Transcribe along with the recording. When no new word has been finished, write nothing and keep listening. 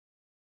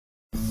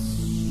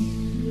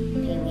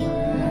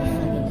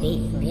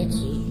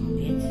bitchy.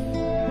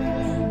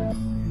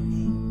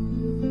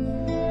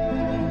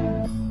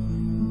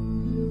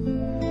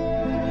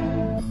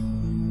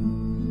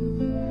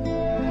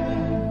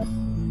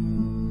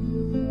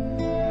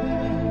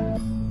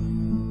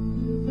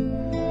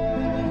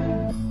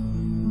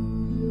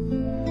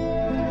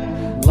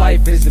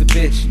 Life is the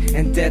bitch,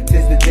 and death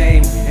is the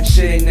dame. And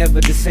shit ain't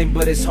never the same,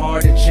 but it's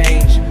hard to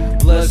change.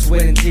 Blood,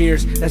 sweat, and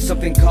tears, that's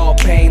something called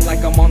pain. Like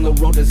I'm on the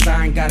road to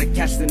Zion, gotta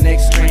catch the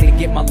next train to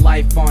get my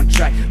life on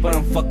track. But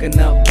I'm fucking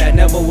up bad,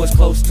 never was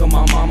close to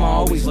my mama,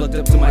 always looked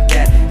up to my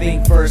dad.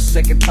 Think first,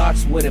 second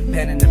thoughts with a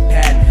pen and a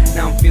pad.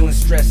 Now I'm feeling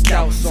stressed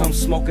out, so I'm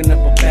smoking up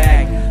a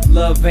bag.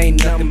 Love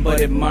ain't nothing but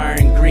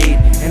admiring greed.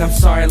 And I'm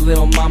sorry,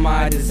 little mama,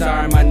 I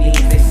desire my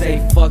needs. They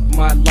say fuck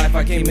my life,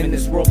 I came in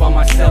this world by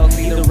myself.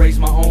 Either raise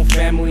my own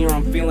family or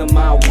I'm feeling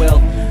my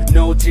wealth.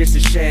 No tears to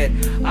shed,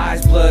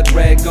 eyes blood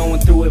red, going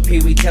through it,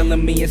 Pee-wee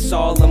telling me it's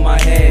all in my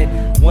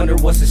head. Wonder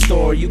what's in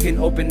store, you can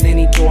open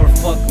any door.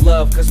 Fuck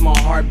love, cause my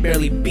heart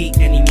barely beat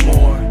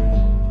anymore.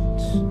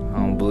 I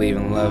don't believe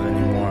in love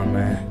anymore,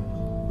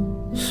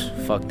 man.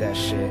 Fuck that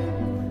shit.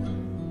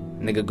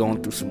 Nigga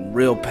going through some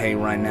real pain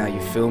right now,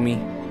 you feel me?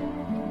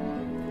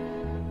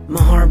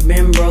 My heart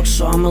been broke,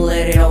 so I'ma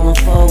let it all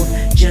unfold.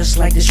 Just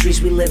like the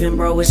streets we live in,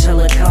 bro, it's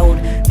hella cold.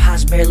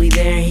 Pops barely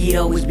there and he'd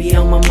always be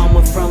on my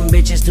mama. From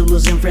bitches to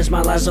losing friends,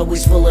 my life's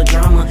always full of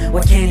drama.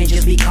 Why can't it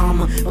just be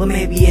calmer? But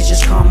maybe it's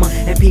just karma.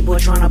 And people are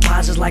trying to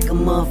pause us like a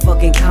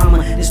motherfucking comma.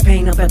 This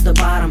pain up at the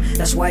bottom,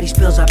 that's why these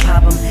pills I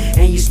pop them.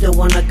 And you still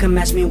wanna come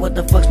ask me what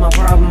the fuck's my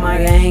problem? I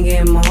got anger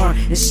in my heart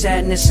and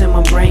sadness in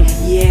my brain.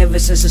 Yeah, ever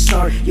since the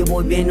start, your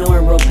boy been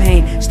knowing real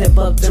pain. Step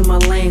up to my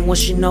lane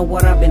once you know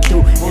what I've been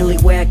through. Only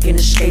way I can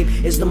escape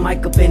is the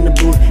mic up in the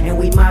booth. And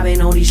we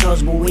mobbing on these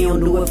hoes, but we don't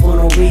do it for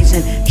no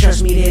reason.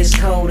 Trust me, this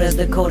cold as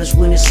the coldest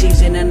winter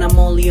season. And I'm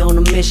only on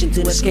a mission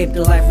to escape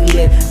the life we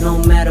live. No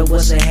matter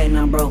what's ahead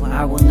now, bro,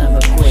 I will never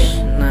quit.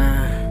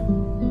 Nah,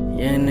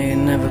 young nigga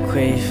never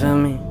quit, you feel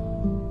me?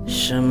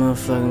 Shut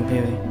motherfucking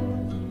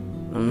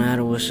pivot. No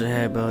matter what's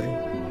ahead, brody,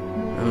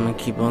 I'ma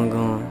keep on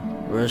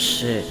going. Real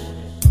shit.